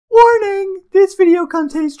This video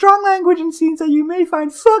contains strong language and scenes that you may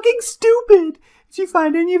find fucking stupid. If you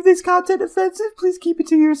find any of this content offensive, please keep it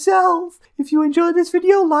to yourself. If you enjoyed this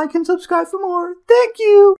video, like and subscribe for more. Thank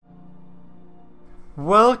you!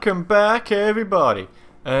 Welcome back, everybody.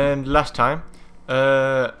 And last time,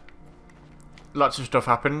 lots of stuff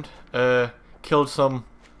happened. Killed some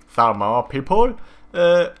Thalmar people.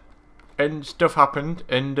 And stuff happened.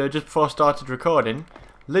 And just before I started recording,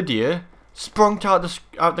 Lydia sprung out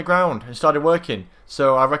the ground and started working.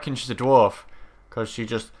 So I reckon she's a dwarf, because she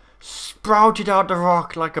just sprouted out the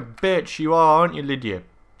rock like a bitch. You are, aren't you, Lydia?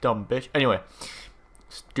 Dumb bitch. Anyway,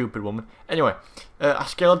 stupid woman. Anyway, I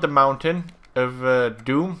scaled the mountain of Mount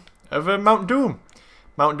Doom,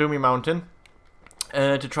 Mount Doomy Mountain,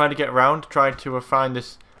 to try to get around, try to find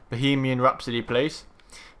this Bohemian Rhapsody place,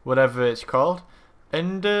 whatever it's called.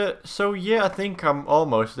 And so yeah, I think I'm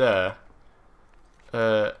almost there.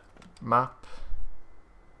 Map.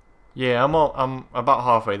 Yeah, I'm about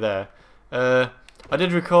halfway there. I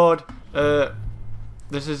did record.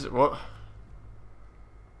 This is what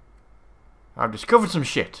I've discovered some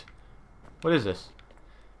shit. What is this?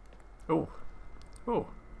 Oh.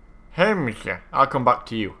 Hey, Mika. I'll come back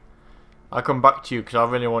to you. I'll come back to you because I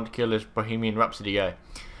really want to kill this Bohemian Rhapsody guy.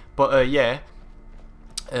 But yeah.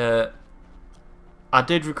 I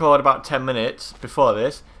did record about 10 minutes before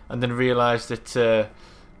this, and then realised that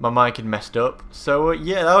my mic had messed up. So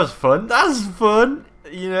yeah, that was fun. That's fun.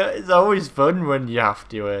 You know, it's always fun when you have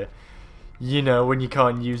to, you know, when you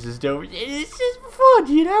can't use the stuff. It's just fun,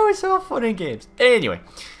 you know. It's all fun in games. Anyway,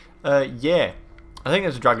 yeah, I think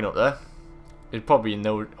there's a dragon up there. It's probably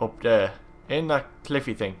up there in that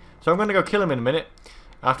cliffy thing. So I'm gonna go kill him in a minute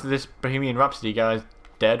after this Bohemian Rhapsody guy's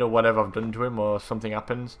dead or whatever I've done to him or something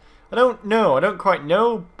happens. I don't know. I don't quite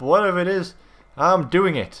know. But whatever it is, I'm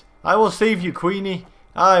doing it. I will save you, Queenie.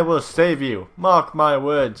 I will save you. Mark my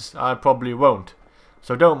words. I probably won't.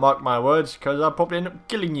 So don't mark my words, because I'll probably end up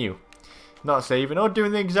killing you. Not saving or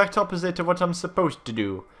doing the exact opposite of what I'm supposed to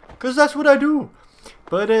do. Because that's what I do.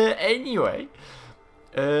 But anyway.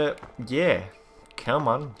 Yeah. Come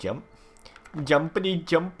on, jump. Jumpity,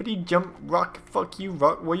 jumpity, jump. Rock, fuck you,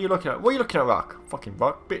 rock. What are you looking at? What are you looking at, rock? Fucking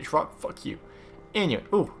rock, bitch, rock, fuck you. Anyway,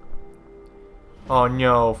 ooh. Oh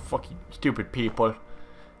no, fucking stupid people.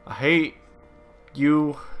 I hate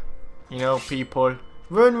you, you know, people.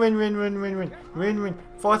 Run.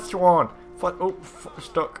 Fourth one.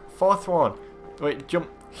 Stuck. Fourth one. Wait, jump.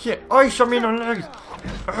 Shit. Oh, you shot me in the legs.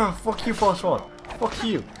 Fuck you, fourth one. Fuck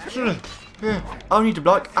you. I don't need to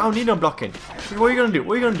block. I don't need no blocking. What are you gonna do?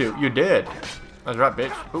 What are you gonna do? You're dead. That's right,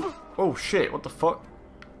 bitch. Oh shit. What the fuck?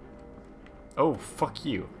 Oh, fuck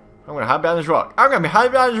you. I'm gonna hide behind this rock. I'm gonna be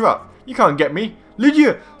hiding behind this rock. You can't get me.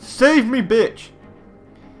 Lydia, save me, bitch.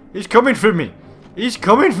 He's coming for me. He's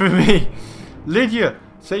coming for me. Lydia,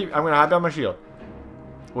 save. I'm gonna hide behind my shield.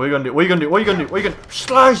 What are you gonna do? What are you gonna do? What are you gonna do? What are you gonna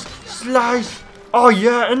slice? Slice. Oh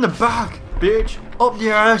yeah, in the back, bitch. Up the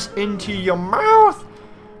ass into your mouth.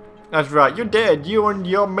 That's right. You're dead. You and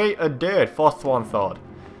your mate are dead. Fourth one thought.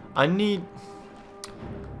 I need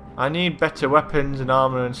better weapons and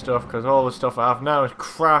armor and stuff, because all the stuff I have now is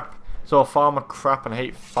crap. It's all farmer crap, and I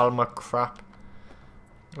hate farmer crap.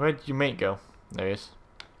 Where did your mate go? There he is.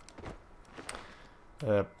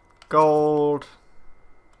 Gold.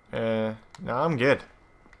 No, I'm good.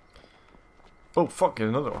 Oh fuck, there's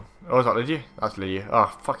another one. Oh, is that Lydia? That's Lydia.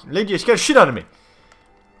 Oh fucking Lydia, scared the shit out of me.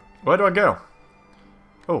 Where do I go?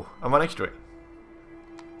 Oh, am I next to it?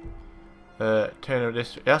 Turn over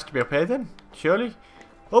this. It has to be up here then, surely.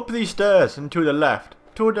 Up these stairs and to the left.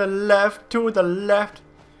 To the left. To the left.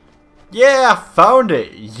 Yeah, I found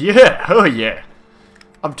it. Yeah. Oh yeah.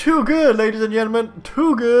 I'm too good, ladies and gentlemen.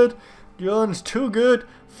 Too good. Guns too good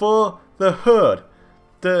for the hood.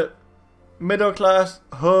 The middle class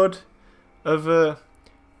hood of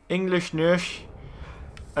Englishness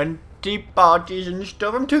and deep parties and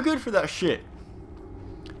stuff. I'm too good for that shit.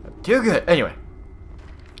 I'm too good. Anyway.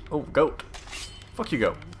 Oh, goat. Fuck you,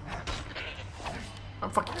 goat.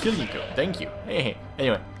 I'm fucking killing you, goat. Thank you. Hey.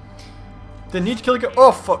 Anyway. They need to kill a goat.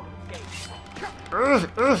 Oh, fuck.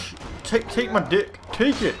 Take my dick.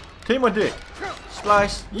 Take it. Take my dick.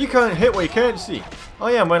 Slice. You can't hit what you can't see. Oh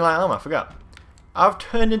yeah, I'm wearing light armor. I forgot. I've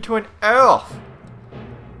turned into an elf.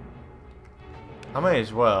 I may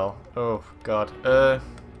as well. Oh god.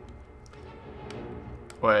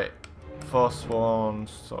 Wait. First one.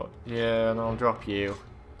 So yeah, and I'll drop you.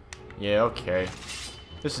 Yeah. Okay.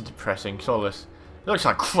 This is depressing. It's all this. It looks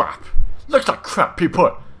like crap. It looks like crap,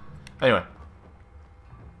 people. Anyway.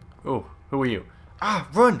 Oh, who are you? Ah,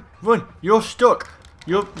 run! You're stuck.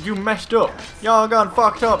 You messed up. Y'all gone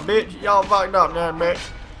fucked up, bitch. Y'all fucked up now, bitch.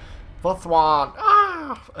 Fourth one. Ah!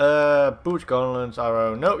 Boots, gauntlets,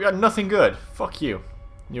 arrow. No, you had nothing good. Fuck you.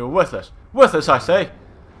 You're worthless. Worthless, I say.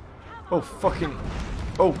 Oh, fucking.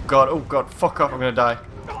 Oh, God. Oh, God. Fuck off. I'm gonna die.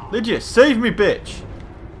 Lydia, save me, bitch.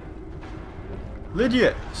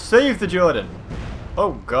 Lydia, save the Jordan.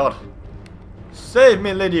 Oh, God. Save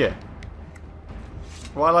me, Lydia.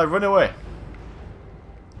 While I run away.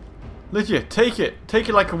 Lydia, take it. Take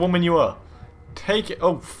it like a woman you are. Take it.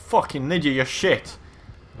 Oh, fucking Lydia, you're shit.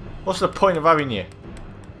 What's the point of having you?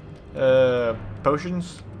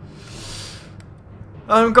 Potions?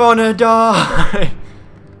 I'm gonna die.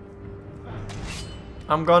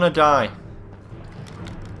 I'm gonna die.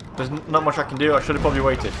 There's not much I can do. I should have probably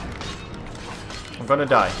waited. I'm gonna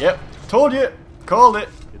die. Yep. Told you. Called it.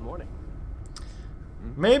 Good morning.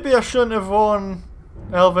 Maybe I shouldn't have worn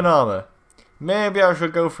elven armor. Maybe I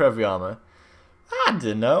should go for heavy armor. I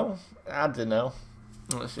don't know. I don't know.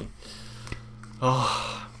 Let's see.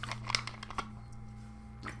 Oh.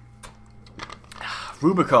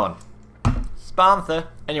 Rubicon. Spanther.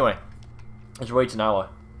 Anyway. Let's wait an hour.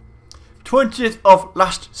 20th of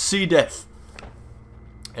last sea death.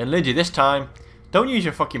 And Lydia, this time, don't use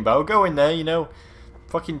your fucking bow. Go in there, you know.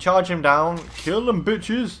 Fucking charge him down. Kill them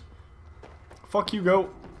bitches. Fuck you, go.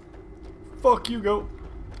 Fuck you, go.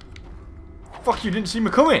 Fuck you, didn't see me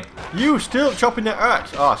coming. You still chopping that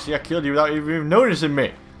axe. Ah, see, I killed you without even noticing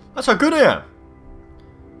me. That's how good I am.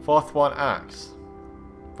 Fourth one axe.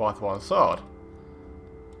 Fourth one sword.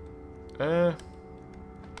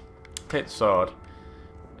 Pit sword.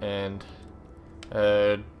 And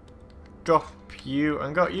drop you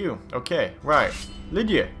and got you. Okay, right.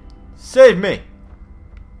 Lydia, save me.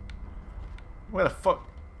 Where the fuck?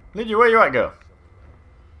 Lydia, where you at, girl?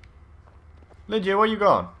 Lydia, where you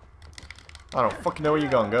gone? I don't fucking know where you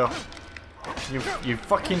gone, girl. You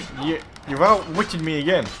fucking you've outwitted me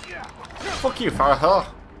again. Fuck you, Farah.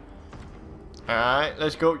 Alright,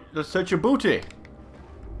 let's go. Let's search your booty.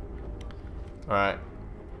 Alright.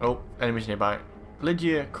 Oh, enemies nearby.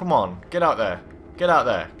 Lydia, come on. Get out there. Get out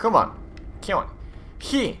there. Come on. Come on.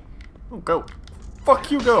 Here. Oh, go.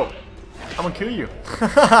 Fuck you, go. I'm gonna kill you.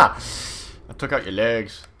 I took out your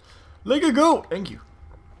legs. Leg a go. Thank you.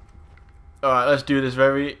 Alright, let's do this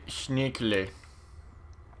very sneakily.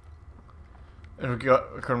 And we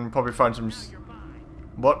can probably find some...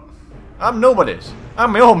 What? I'm nobody's.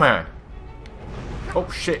 I'm my old man. Oh,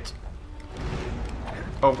 shit.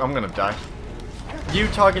 Oh, I'm gonna die. You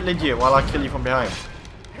target Lydia while I kill you from behind.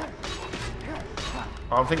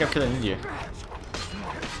 Oh, I think I'm killing Lydia.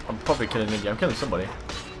 I'm probably killing Lydia. I'm killing somebody.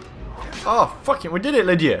 Oh, fuck it. We did it,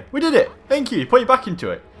 Lydia. We did it. Thank you. Put you back into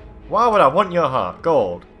it. Why would I want your heart?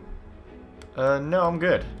 Gold. No, I'm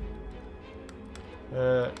good.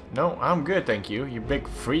 No, I'm good, thank you. You big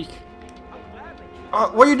freak.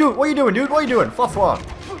 What are you doing? What are you doing, dude? What are you doing? Fourth one.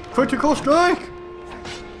 Critical strike.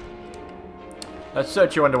 Let's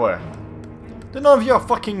search your underwear. None of your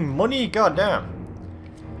fucking money, goddamn.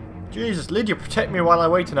 Jesus, Lydia, protect me while I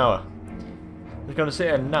wait an hour. I was gonna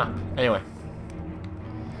sit and nap. Anyway.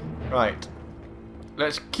 Right.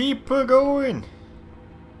 Let's keep her going.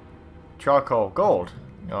 Charcoal. Gold.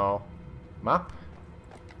 No. Map?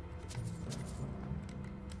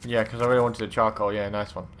 Yeah, because I really wanted a charcoal. Yeah,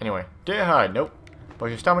 nice one. Anyway. Deer hide. Nope. But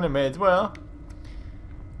your stamina may as well.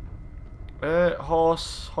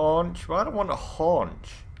 Horse haunch. Well, I don't want a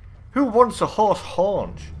haunch. Who wants a horse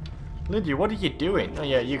haunch? Lydia, what are you doing? Oh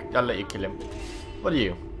yeah, I'll let you kill him. What are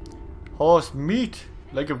you? Horse meat?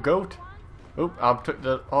 Leg of goat? Oop, I took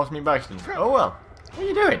the horse meat by accident. Oh well. What are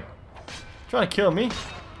you doing? Trying to kill me?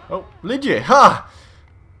 Oh, Lydia, ha!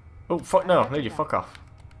 Oh, fuck no. Lydia, fuck off.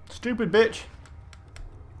 Stupid bitch.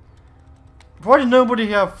 Why does nobody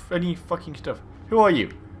have any fucking stuff? Who are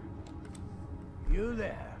you? You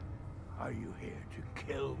there? Are you here to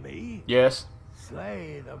kill me? Yes.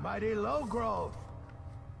 Slay the mighty low growth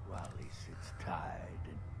while he sits tied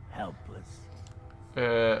and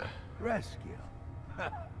helpless. Rescue.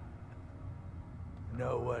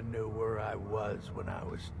 No one knew where I was when I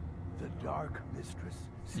was the Dark Mistress.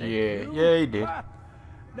 Yeah, he did.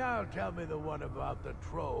 Now tell me the one about the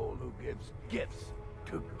troll who gives gifts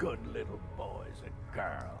to good little boys and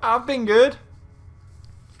girls. I've been good.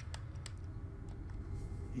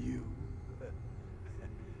 You,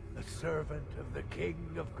 a servant of the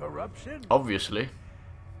King of Corruption? Obviously.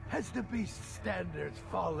 Has the beast's standards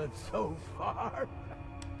fallen so far?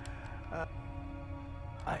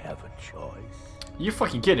 I have a choice. You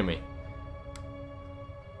fucking kidding me?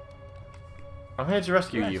 I'm here to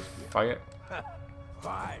rescue you, faggot.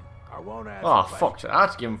 Fine. I won't ask. Oh, fuck. I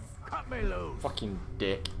had to give him Cut me loose. fucking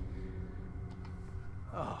dick.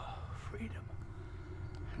 Oh, freedom.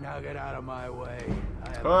 Now get out of my way.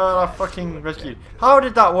 Well, I fucking rescued. How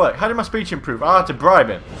did that work? How did my speech improve? I had to bribe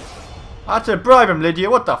him. I had to bribe him, Lydia.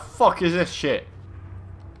 What the fuck is this shit?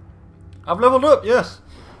 I've leveled up, yes.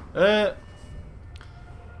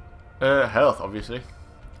 Health, obviously.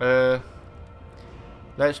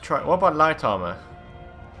 Let's try. What about light armor?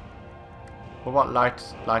 What about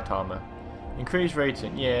light armor? Increase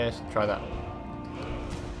rating. Yes, try that.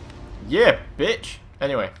 Yeah, bitch.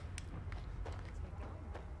 Anyway.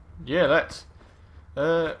 Yeah, let's.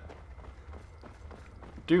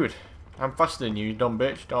 Dude, I'm faster than you dumb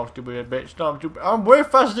bitch. Dumb stupid bitch. Dumb stupid. I'm way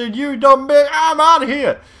faster than you, dumb bitch. I'm out of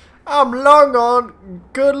here. I'm long gone.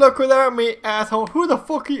 Good luck without me, asshole. Who the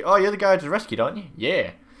fuck are you? Oh, you're the guy I just rescued, aren't you?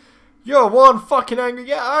 Yeah. You're one fucking angry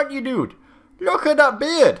guy, aren't you, dude? Look at that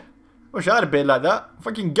beard. Wish I had a beard like that.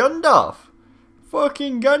 Fucking Gandalf.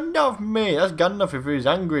 Fucking Gandalf, mate. That's Gandalf if he was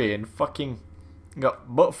angry and fucking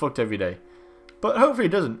got butt fucked every day. But hopefully he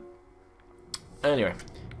doesn't. Anyway,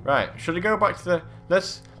 right. Should I go back to the...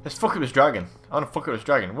 Let's fuck up this dragon. I want to fuck up this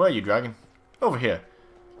dragon. Where are you, dragon? Over here.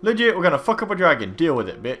 Legit, we're gonna fuck up a dragon. Deal with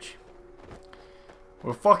it, bitch.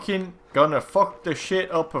 We're fucking gonna fuck the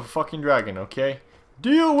shit up of a fucking dragon, okay?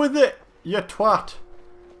 Deal with it, you twat.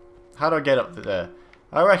 How do I get up there?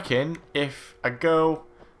 I reckon if I go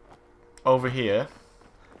over here,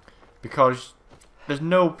 because there's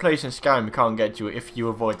no place in Skyrim you can't get to if you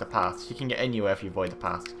avoid the paths. You can get anywhere if you avoid the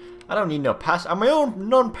paths. I don't need no pass. I'm my own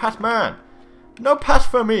non-pass man. No pass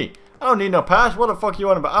for me. I don't need no pass. What the fuck you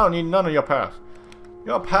on about? I don't need none of your pass.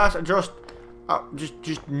 Your pass are just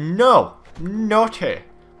no. Naughty.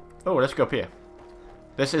 Oh, let's go up here.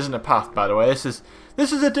 This isn't a path, by the way. This is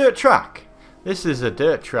a dirt track. This is a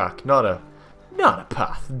dirt track, not a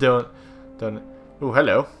path. Don't. Oh,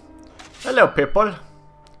 hello. Hello, people.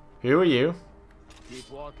 Who are you? Keep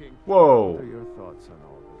walking. Whoa. What are your thoughts on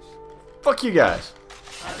all this? Fuck you guys.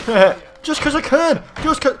 Just because I can.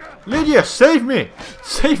 Just cause. Lydia, save me.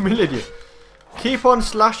 Save me, Lydia. Keep on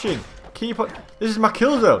slashing. Keep on. This is my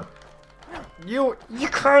kill zone. You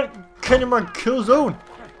can't get in my kill zone.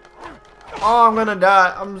 Oh, I'm gonna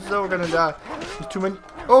die. I'm so gonna die. There's too many.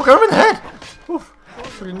 Oh, got him in the head. Oof.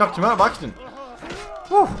 Fucking knocked him out by accident.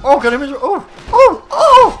 Oof. Oh, got him in. Oh.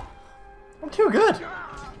 I'm too good.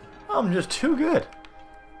 I'm just too good.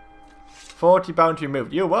 40 bounty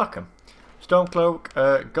removed. You're welcome. Storm cloak,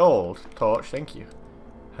 gold torch. Thank you.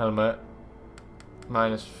 Helmet.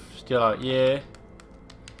 Minus still out. Yeah.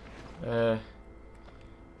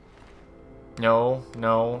 No.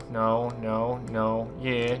 Yeah.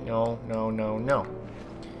 No.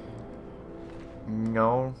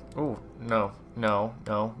 No. Ooh. No.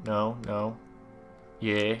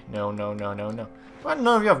 Yeah. No. Why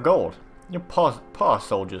none of you have gold? You're poor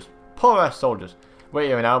soldiers. Poor ass soldiers. Wait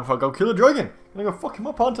here now before I go kill the dragon. I'm gonna go fuck him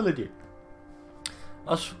up, aren't I, Lydia?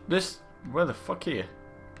 Where the fuck are you?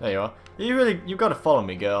 There you are. You've got to follow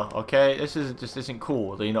me, girl. Okay, this isn't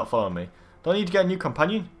cool that you're not following me. Don't need to get a new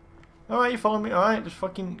companion. All right, you follow me. All right, just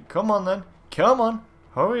fucking come on then. Come on,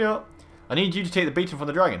 hurry up. I need you to take the beating from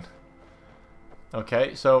the dragon.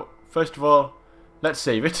 Okay, so first of all, let's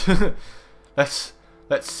save it. let's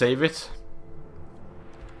save it.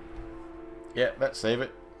 Yeah, let's save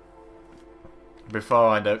it before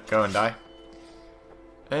I go and die.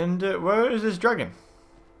 And where is this dragon?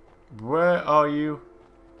 Where are you,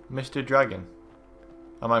 Mr. Dragon?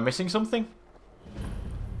 Am I missing something?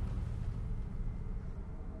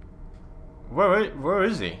 Where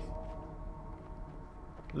is he?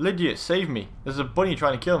 Lydia, save me. There's a bunny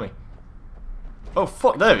trying to kill me. Oh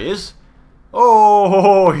fuck, there he is.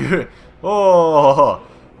 Oh, I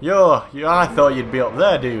thought you'd be up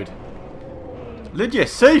there, dude. Lydia,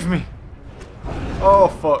 save me. Oh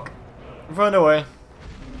fuck. Run away.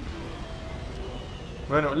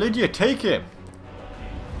 Lydia, take him.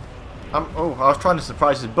 I was trying to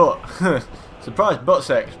surprise his butt. Surprise butt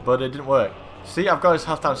sex, but it didn't work. See, I've got his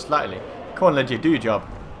health down slightly. Come on, Lydia, do your job.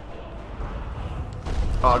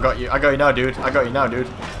 Oh, I got you now, dude.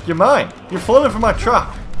 You're mine. You're falling for my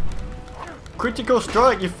trap. Critical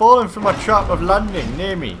strike. You're falling for my trap of landing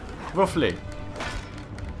near me, roughly.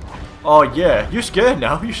 Oh yeah, you're scared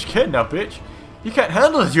now, bitch. You can't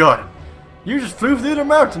handle it, Jordan. You just flew through the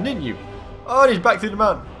mountain, didn't you? Oh, and he's back through the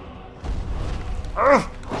mountain. Ugh.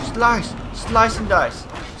 Slice and dice.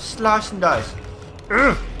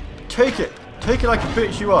 Ugh. Take it like a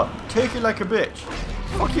bitch you are. Take it like a bitch.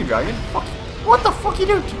 Fuck you, dragon. Fuck you. What the fuck you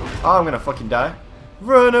doing? Oh, I'm gonna fucking die.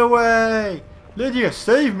 Run away. Lydia,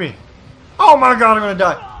 save me. Oh my god, I'm gonna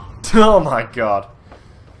die. Oh my god.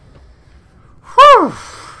 Whew.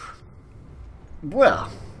 Well,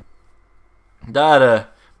 that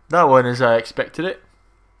went as I expected it.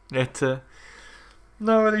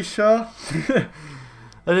 Not really sure. I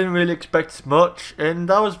didn't really expect much, and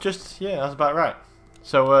that was just, yeah, that's about right.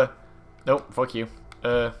 So, nope, fuck you.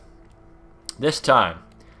 This time,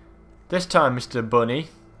 Mr. Bunny.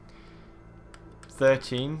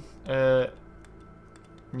 13. Yeah,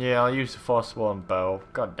 I'll use the Forsworn bow.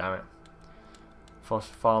 God damn it. Force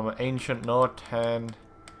Farmer, Ancient Nord 10.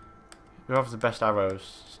 Who has the best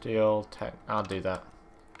arrows? Steel 10. I'll do that.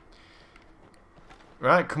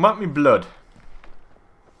 Right, come at me, blood.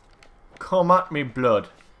 Come at me, blood.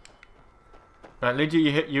 Right,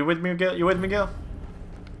 Lydia, you with me, girl? You with me, girl?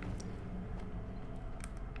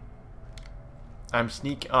 I'm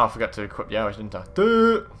sneaking. Oh, I forgot to equip the arrows, didn't I?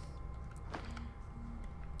 Duh!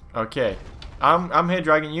 Okay, I'm here,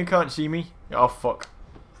 dragon. You can't see me. Oh fuck.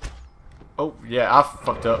 Oh yeah, I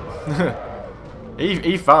fucked up.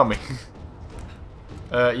 he found me.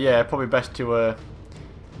 Yeah, probably best to I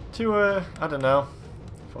don't know.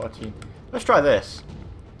 14. Let's try this.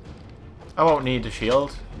 I won't need a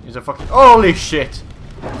shield. He's a fucking. Holy shit!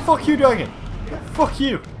 Fuck you, dragon. Fuck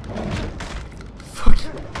you. Fuck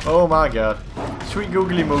you. Oh my god. Sweet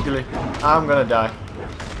googly moogly. I'm gonna die.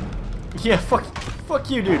 Yeah, fuck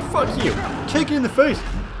you, dude. Fuck you. Take it in the face.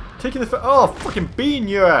 Take it in the face. Oh, fucking bean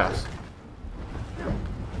your ass.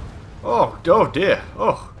 Oh dear.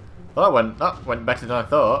 Oh, that went better than I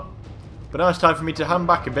thought. But now it's time for me to hand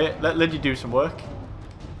back a bit. Let Lydia do some work,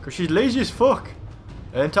 cause she's lazy as fuck.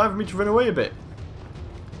 And time for me to run away a bit.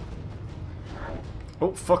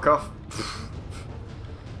 Oh, fuck off.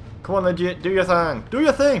 Come on, Lydia. Do your thing. Do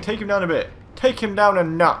your thing. Take him down a bit. Take him down a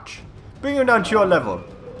notch. Bring him down to your level.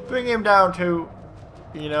 Bring him down to,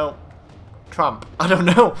 you know, Trump. I don't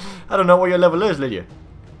know. I don't know what your level is, Lydia.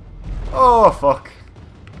 Oh, fuck.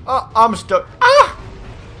 Oh, I'm stuck. Ah!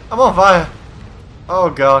 I'm on fire. Oh,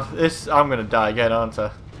 God. I'm going to die again, aren't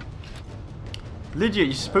I? Lydia,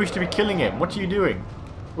 you're supposed to be killing him. What are you doing?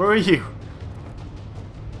 Where are you?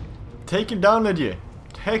 Take him down, Lydia.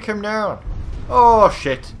 Take him down. Oh,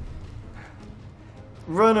 shit.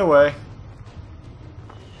 Run away.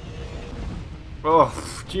 Oh,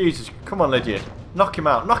 Jesus. Come on, Lydia. Knock him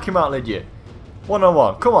out. Knock him out, Lydia.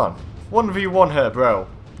 1-on-1. Come on. 1v1 her, bro.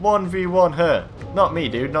 1v1 her. Not me,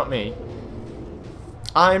 dude. Not me.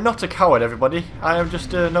 I am not a coward, everybody. I am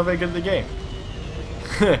just not very good at the game.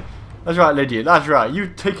 That's right, Lydia. That's right. You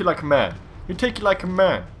take it like a man. You take it like a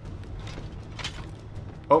man.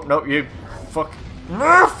 Oh, no. You fuck.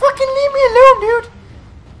 No, fucking leave me alone, dude.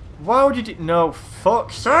 Why would you do... No,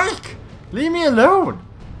 fuck's sake. Leave me alone.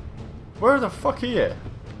 Where the fuck are you?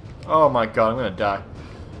 Oh my god, I'm gonna die.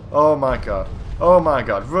 Oh my god. Oh my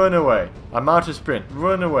god. Run away. I'm out of sprint.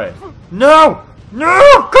 Run away. No!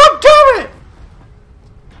 No! God damn it!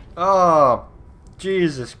 Oh,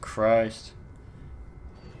 Jesus Christ.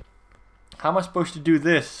 How am I supposed to do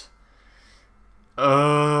this? What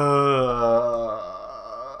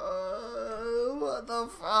the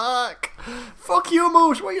fuck? Fuck you,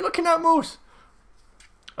 Moose. What are you looking at, Moose?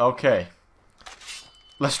 Okay.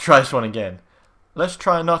 Let's try this one again. Let's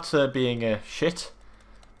try not being a shit.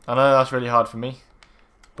 I know that's really hard for me,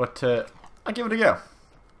 but I'll give it a go.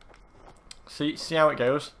 See how it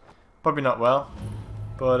goes. Probably not well,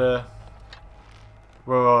 but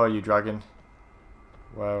where are you, dragon?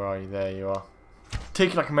 Where are you? There you are.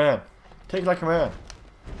 Take it like a man. Take it like a man.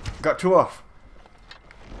 Got 2 off.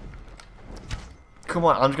 Come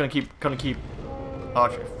on, I'm just gonna keep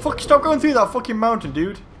archery. Fuck! Stop going through that fucking mountain,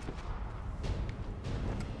 dude.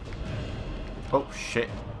 Oh shit!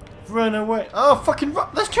 Run away! Oh fucking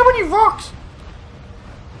rock! There's too many rocks.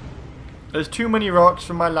 There's too many rocks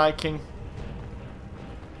for my liking,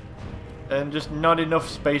 and just not enough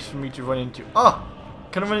space for me to run into. Oh,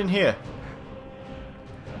 can I run in here?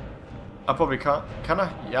 I probably can't. Can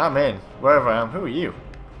I? Yeah, I'm in. Wherever I am. Who are you?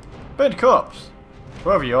 Burnt corpse.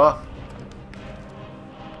 Wherever you are.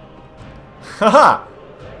 Haha!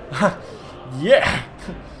 Yeah!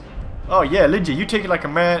 Oh yeah, Lydia, you take it like a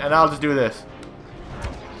man and I'll just do this.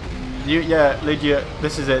 Yeah, Lydia,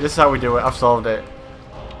 this is it. This is how we do it. I've solved it.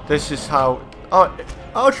 This is how... Oh,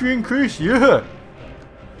 archery increase, yeah!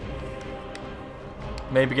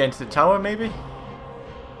 Maybe get into the tower, maybe?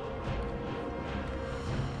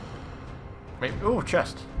 Maybe. Oh,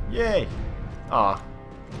 chest. Yay! Ah.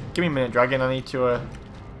 Give me a minute, dragon. I need to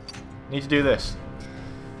do this.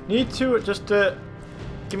 Need to just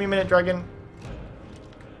give me a minute, dragon.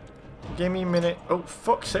 Give me a minute. Oh,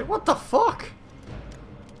 fuck's sake. What the fuck?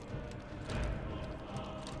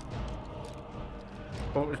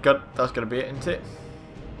 Oh, that's gonna be it, isn't it?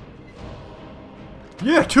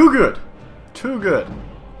 Yeah, too good. Too good.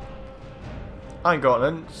 Iron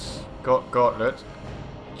gauntlets. Gauntlets.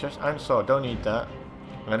 Just iron sword. Don't need that.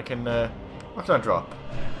 And then I can What can I drop?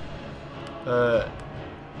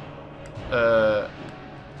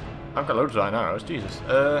 I've got loads of iron arrows, Jesus.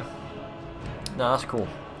 No, that's cool.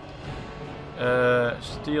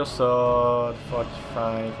 Steel sword,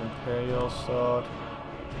 45, imperial sword.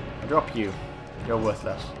 I drop you. You're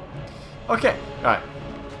worthless. Okay, right.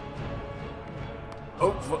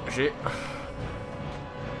 Oh, fuck shit.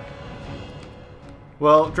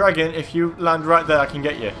 Well, dragon, if you land right there, I can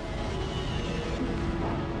get you.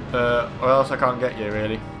 Or else I can't get you,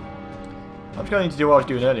 really. I'm just going to do what I was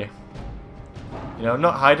doing earlier. You know,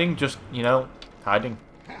 not hiding, just, you know, hiding.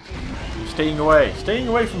 Staying away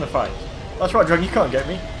from the fight. That's right, dragon, you can't get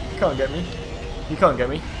me. You can't get me. You can't get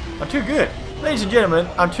me. I'm too good. Ladies and gentlemen,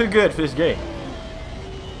 I'm too good for this game.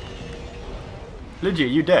 Lydia,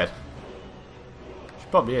 you dead? She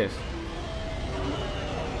probably is.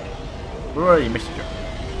 Where are you, Mr. Dragon?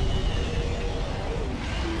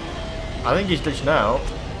 I think he's glitching out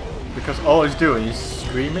because all he's doing is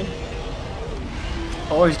screaming.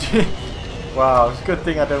 All he's doing. Wow, it's a good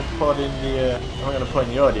thing I don't put in the. I'm not gonna put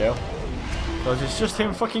in the audio because it's just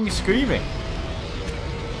him fucking screaming.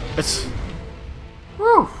 It's.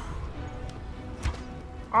 Woo!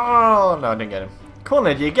 Oh no, I didn't get him. Come on,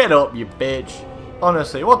 Lydia, get up, you bitch.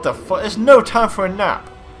 Honestly, what the fuck? There's no time for a nap.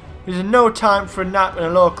 There's no time for a nap and a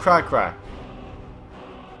little cry.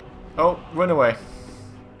 Oh, run away.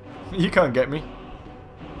 You can't get me.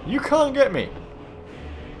 You can't get me.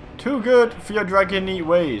 Too good for your dragon-eat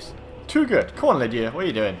ways. Too good. Come on, Lydia. What are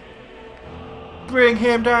you doing? Bring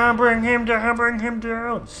him down, bring him down, bring him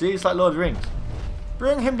down. See, it's like Lord of the Rings.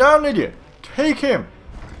 Bring him down, Lydia. Take him.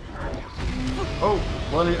 Oh,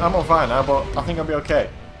 well, I'm on fire now, but I think I'll be okay.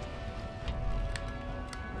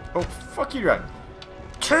 Oh, fuck you, dragon.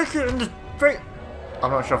 Take it in the face.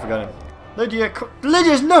 I'm not sure if I got him. Lydia,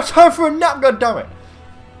 Lydia's no time for a nap, goddammit.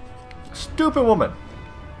 Stupid woman.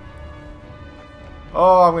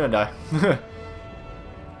 Oh, I'm gonna die.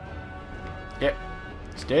 Yep.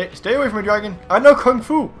 Stay away from me, dragon. I know Kung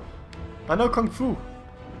Fu. I know Kung Fu.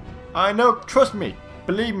 I know, trust me.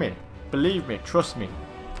 Believe me. Believe me, trust me.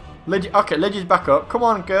 Lydia, okay, Lydia's back up. Come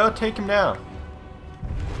on, girl, take him down.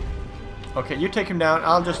 Okay, you take him down.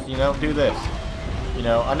 I'll just, you know, do this. You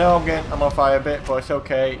know, I know I'm on fire a bit, but it's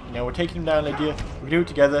okay. You know, we're taking him down, Lydia. We can do it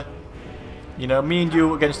together. You know, me and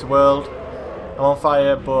you against the world. I'm on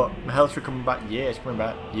fire, but my health should come back. Yeah, it's coming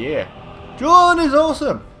back. Yeah. John is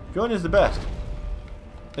awesome. John is the best.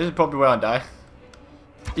 This is probably where I die.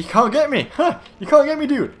 You can't get me. Huh? You can't get me,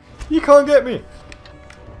 dude. You can't get me.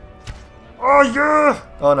 Oh, yeah.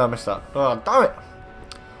 Oh, no, I missed that. Oh, damn it.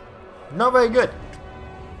 Not very good.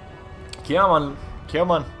 Come on.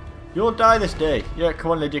 Come on. You'll die this day. Yeah,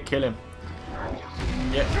 come on, Lydia, kill him.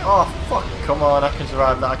 Yeah. Oh, fuck. Come on, I can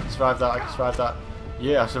survive that. I can survive that. I can survive that.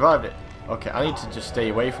 Yeah, I survived it. Okay, I need to just stay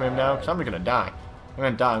away from him now, because I'm going to die. I'm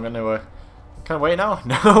going to die. I'm going to... Can I wait now?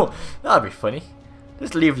 No. That'd be funny.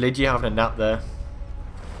 Just leave Lydia having a nap there.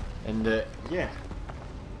 And, yeah.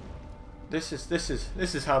 This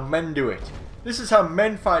is how men do it. This is how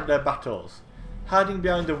men fight their battles. Hiding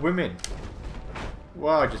behind the women.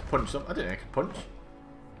 Wow, I just punched them. I didn't know I could punch.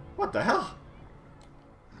 What the hell?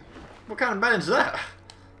 What kind of man is that?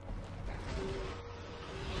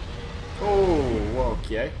 Oh,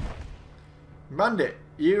 okay. Bandit,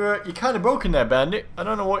 you're kind of broken there, Bandit. I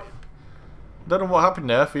don't know what happened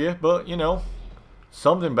there for you, but you know,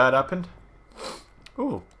 something bad happened.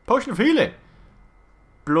 Ooh, potion of healing.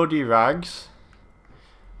 Bloody rags.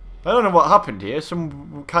 I don't know what happened here.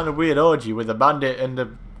 Some kind of weird orgy with a bandit and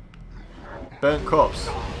a burnt corpse.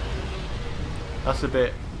 That's a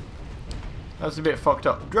bit fucked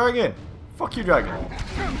up. Dragon! Fuck you, dragon.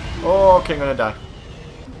 Oh, okay, I'm gonna die.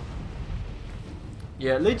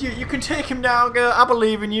 Yeah, Lydia, you can take him down, girl. I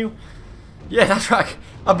believe in you. Yeah, that's right.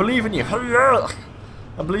 I believe in you.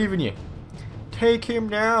 I believe in you. Take him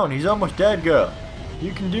down. He's almost dead, girl.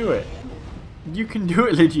 You can do it. You can do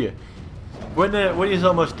it, Lydia. When he's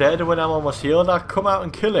almost dead and when I'm almost healed, I come out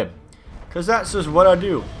and kill him. Because that's just what I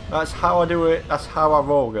do. That's how I do it. That's how I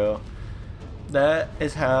roll, girl. That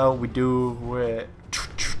is how we do it.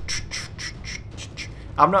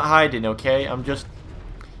 I'm not hiding, okay? I'm just...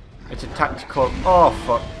 It's a tactical... Oh,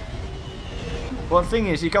 fuck. Well, the thing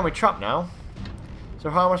is, he got me trapped now. So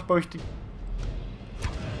how am I supposed to...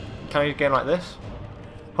 Can I get like this?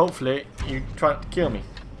 Hopefully, you try to kill me.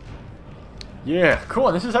 Yeah, come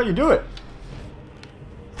on, this is how you do it.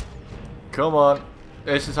 Come on.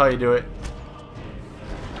 This is how you do it.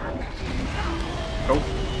 Oh.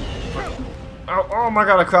 Oh, oh my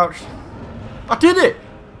god, I crouched. I did it!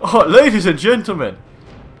 Oh, ladies and gentlemen.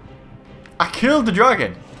 I killed the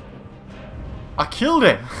dragon. I killed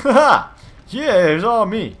him. Haha. Yeah, it was all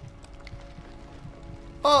me.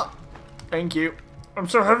 Oh, thank you. I'm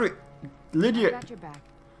so heavy. Lydia, Got your back.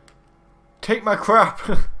 take my crap.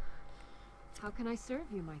 How can I serve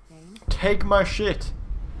you, my thane? Take my shit.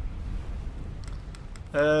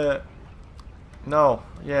 No.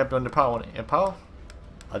 Yeah, Blunder Power. Power?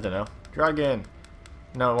 I don't know. Dragon.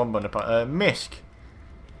 No, one Blunder Power. Misk.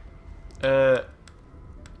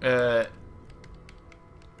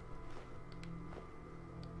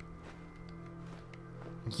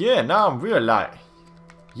 Yeah, now I'm real light.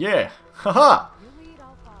 Yeah. Haha. You lead,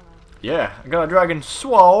 I'll follow. Yeah, I got a dragon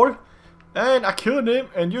sword, and I killed him,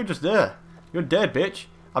 and you're just there. You're dead, bitch.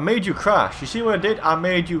 I made you crash. You see what I did? I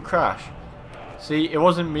made you crash. See, it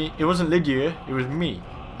wasn't me. It wasn't Lydia. It was me.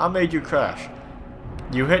 I made you crash.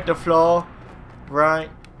 You hit the floor, right?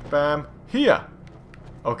 Bam. Here.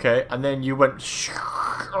 Okay, and then you went.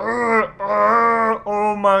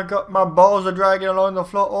 Oh my god, my balls are dragging along the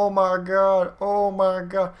floor. Oh my god. Oh my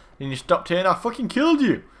god. And you stopped here, and I fucking killed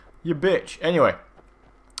you. You bitch. Anyway.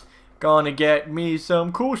 Gonna get me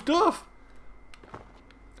some cool stuff.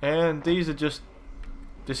 And these are just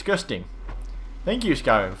disgusting. Thank you,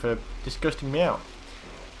 Skyrim, for disgusting me out.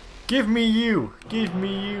 Give me you. Give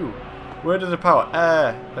me you. Word of the power.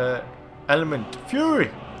 Air. Element. Fury.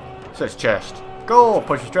 Search chest. Go.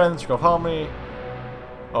 Push your strength. Scroll harmony.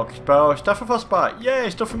 Okay, spell. Staff of Frostbite. Yay,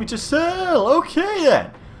 stuff for me to sell. Okay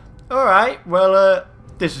then. Alright, well,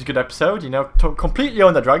 this is a good episode. You know, completely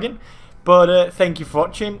on the dragon. But thank you for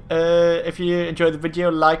watching. If you enjoyed the video,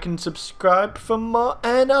 like and subscribe for more.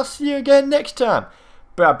 And I'll see you again next time.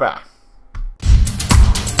 Bye bye.